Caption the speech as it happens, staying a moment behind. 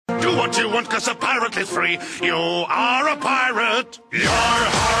what you want, 'cause a pirate is free. You are a pirate. You're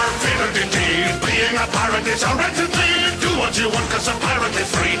hard fiddle-dee-dee. Being a pirate is a right to be. Do what you want, 'cause a pirate is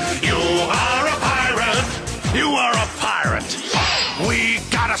free. You are a pirate. You are a pirate. We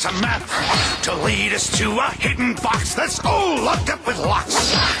got us a map to lead us to a hidden box that's all locked up with locks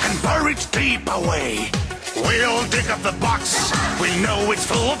and buried deep away. We'll dig up the box. We know it's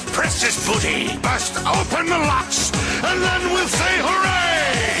full of precious booty. Bust open the locks, and then we'll say hooray!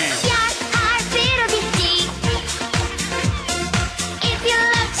 You're hard fiddle-dee-dee. If you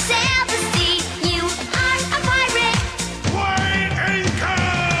love to sail the sea, you are a pirate. Weigh anchor!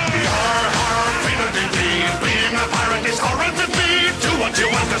 You're hard fiddle-dee-dee. Being a pirate is horrid to be. Do what you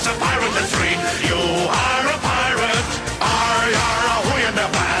want, 'cause a pirate is free. You are a pirate. You're away in the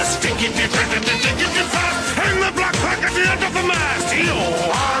past. Dig fast. Hang the black flag at the end of the mast. You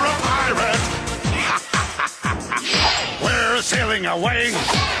are a pirate. We're sailing away.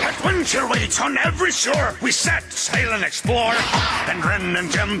 Adventure waits on every shore. We set sail and explore, and Ren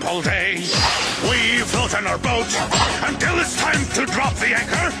and Jem all day. We float on our boat until it's time to drop the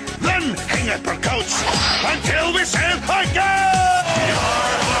anchor. Then hang up our coats until we sail again. You're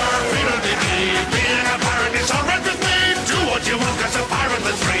hard fiddle-dee-dee. Being a pirate is all right with me. Do what you want, 'cause a pirate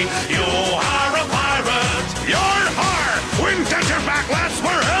is free. You are a pirate. You're hard. Wind at your back, lads,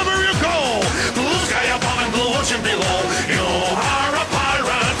 wherever you go. Blue sky above and blue ocean below. You